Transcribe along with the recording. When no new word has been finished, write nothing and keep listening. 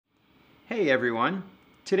Hey everyone!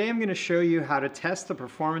 Today I'm going to show you how to test the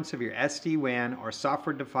performance of your SD-WAN or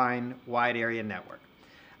software-defined wide area network.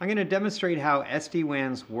 I'm going to demonstrate how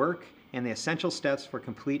SD-WANs work and the essential steps for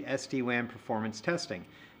complete SD-WAN performance testing,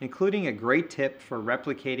 including a great tip for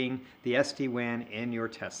replicating the SD-WAN in your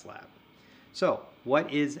test lab. So, what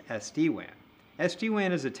is SD-WAN?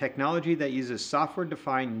 SD-WAN is a technology that uses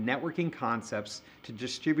software-defined networking concepts to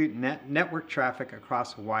distribute network traffic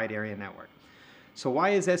across a wide area network. So why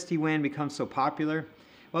has SD-WAN become so popular?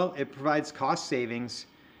 Well, it provides cost savings,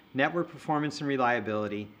 network performance and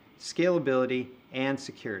reliability, scalability, and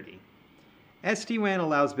security. SD-WAN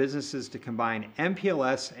allows businesses to combine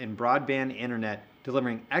MPLS and broadband internet,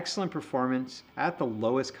 delivering excellent performance at the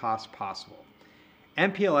lowest cost possible.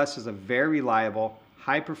 MPLS is a very reliable,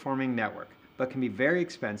 high-performing network, but can be very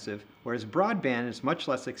expensive, whereas broadband is much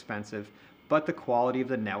less expensive, but the quality of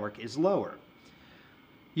the network is lower.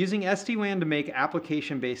 Using SD-WAN to make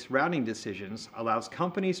application-based routing decisions allows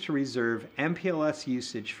companies to reserve MPLS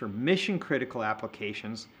usage for mission-critical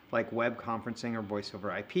applications like web conferencing or voice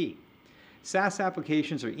over IP. SaaS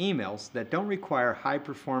applications or emails that don't require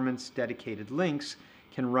high-performance dedicated links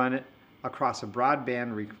can run it across a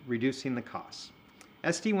broadband, reducing the costs.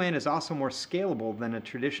 SD-WAN is also more scalable than a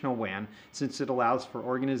traditional WAN since it allows for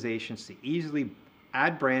organizations to easily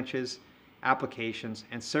add branches, applications,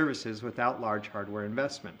 and services without large hardware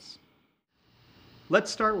investments. Let's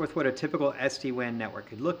start with what a typical SD-WAN network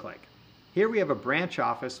could look like. Here we have a branch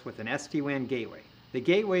office with an SD-WAN gateway. The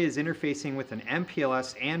gateway is interfacing with an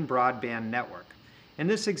MPLS and broadband network. In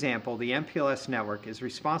this example, the MPLS network is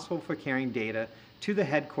responsible for carrying data to the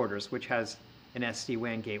headquarters, which has an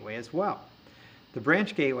SD-WAN gateway as well. The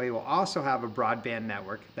branch gateway will also have a broadband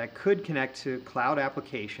network that could connect to cloud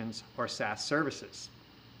applications or SaaS services.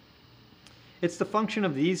 It's the function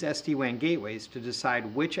of these SD-WAN gateways to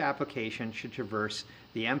decide which application should traverse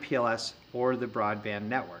the MPLS or the broadband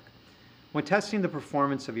network. When testing the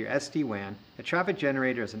performance of your SD-WAN, a traffic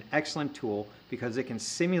generator is an excellent tool because it can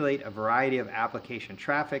simulate a variety of application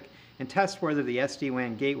traffic and test whether the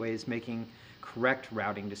SD-WAN gateway is making correct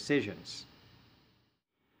routing decisions.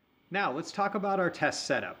 Now let's talk about our test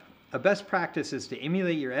setup. A best practice is to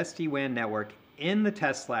emulate your SD-WAN network in the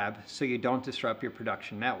test lab so you don't disrupt your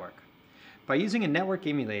production network. By using a network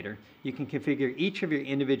emulator, you can configure each of your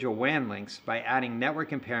individual WAN links by adding network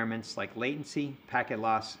impairments like latency, packet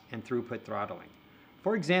loss, and throughput throttling.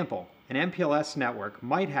 For example, an MPLS network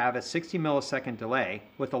might have a 60 millisecond delay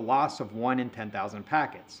with a loss of 1 in 10,000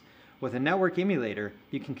 packets. With a network emulator,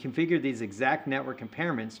 you can configure these exact network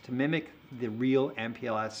impairments to mimic the real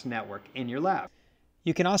MPLS network in your lab.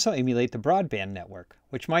 You can also emulate the broadband network,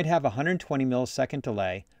 which might have a 120 millisecond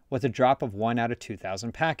delay with a drop of 1 out of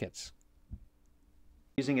 2,000 packets.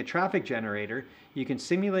 Using a traffic generator, you can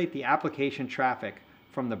simulate the application traffic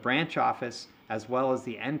from the branch office as well as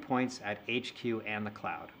the endpoints at HQ and the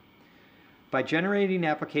cloud. By generating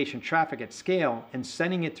application traffic at scale and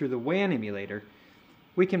sending it through the WAN emulator,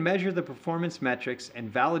 we can measure the performance metrics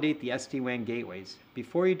and validate the SD-WAN gateways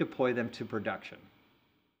before you deploy them to production.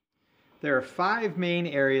 There are 5 main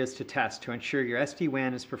areas to test to ensure your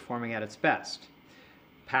SD-WAN is performing at its best: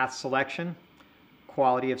 path selection,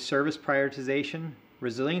 quality of service prioritization,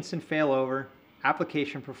 resilience and failover,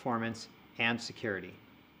 application performance, and security.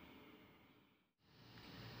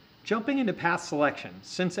 Jumping into path selection,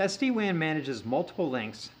 since SD-WAN manages multiple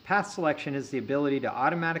links, path selection is the ability to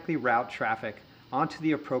automatically route traffic onto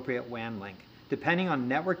the appropriate WAN link, depending on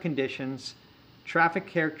network conditions, traffic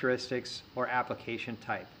characteristics, or application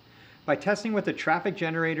type. By testing with the traffic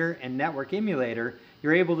generator and network emulator,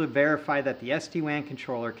 you're able to verify that the SD-WAN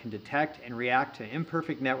controller can detect and react to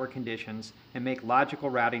imperfect network conditions and make logical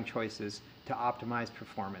routing choices to optimize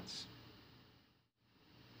performance.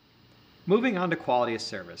 Moving on to quality of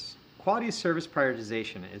service. Quality of service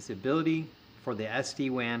prioritization is the ability for the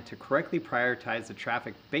SD-WAN to correctly prioritize the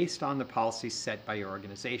traffic based on the policies set by your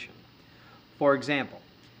organization. For example,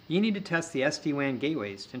 you need to test the SD-WAN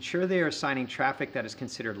gateways to ensure they are assigning traffic that is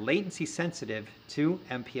considered latency sensitive to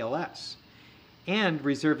MPLS, and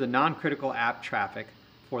reserve the non-critical app traffic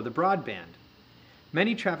for the broadband.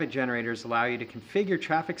 Many traffic generators allow you to configure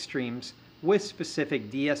traffic streams with specific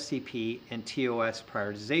DSCP and ToS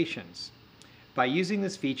prioritizations. By using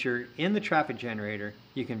this feature in the traffic generator,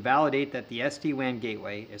 you can validate that the SD-WAN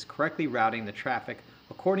gateway is correctly routing the traffic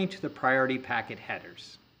according to the priority packet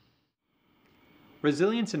headers.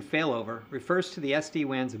 Resilience and failover refers to the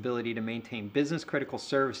SD-WAN's ability to maintain business-critical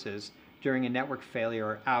services during a network failure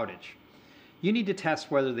or outage. You need to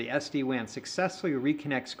test whether the SD-WAN successfully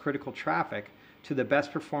reconnects critical traffic to the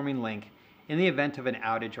best performing link in the event of an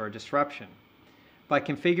outage or disruption. By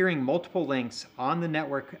configuring multiple links on the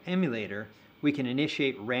network emulator, we can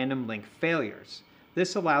initiate random link failures.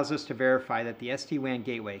 This allows us to verify that the SD-WAN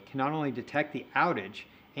gateway can not only detect the outage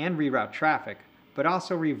and reroute traffic, but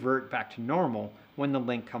also revert back to normal when the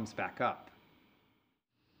link comes back up.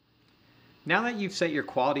 Now that you've set your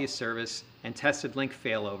quality of service and tested link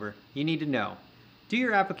failover, you need to know, do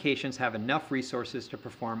your applications have enough resources to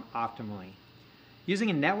perform optimally? Using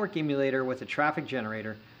a network emulator with a traffic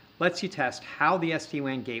generator lets you test how the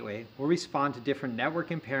SD-WAN gateway will respond to different network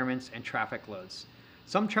impairments and traffic loads.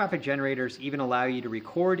 Some traffic generators even allow you to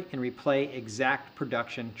record and replay exact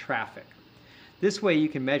production traffic. This way you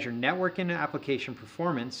can measure network and application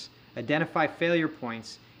performance, identify failure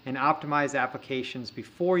points, and optimize applications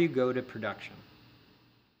before you go to production.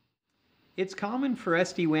 It's common for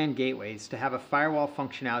SD-WAN gateways to have a firewall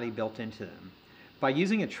functionality built into them. By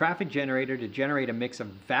using a traffic generator to generate a mix of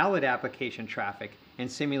valid application traffic and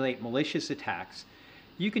simulate malicious attacks,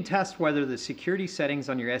 you can test whether the security settings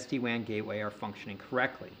on your SD-WAN gateway are functioning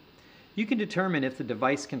correctly. You can determine if the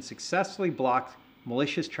device can successfully block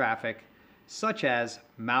malicious traffic such as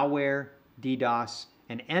malware, DDoS,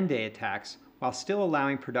 and end-day attacks while still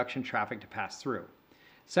allowing production traffic to pass through.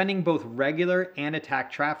 Sending both regular and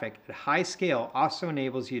attack traffic at high scale also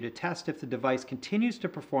enables you to test if the device continues to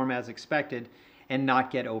perform as expected and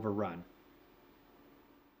not get overrun.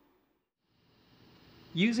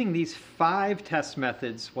 Using these 5 test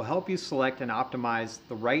methods will help you select and optimize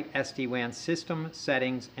the right SD-WAN system,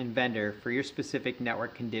 settings, and vendor for your specific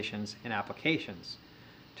network conditions and applications.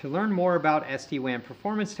 To learn more about SD-WAN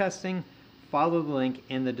performance testing, follow the link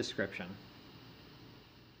in the description.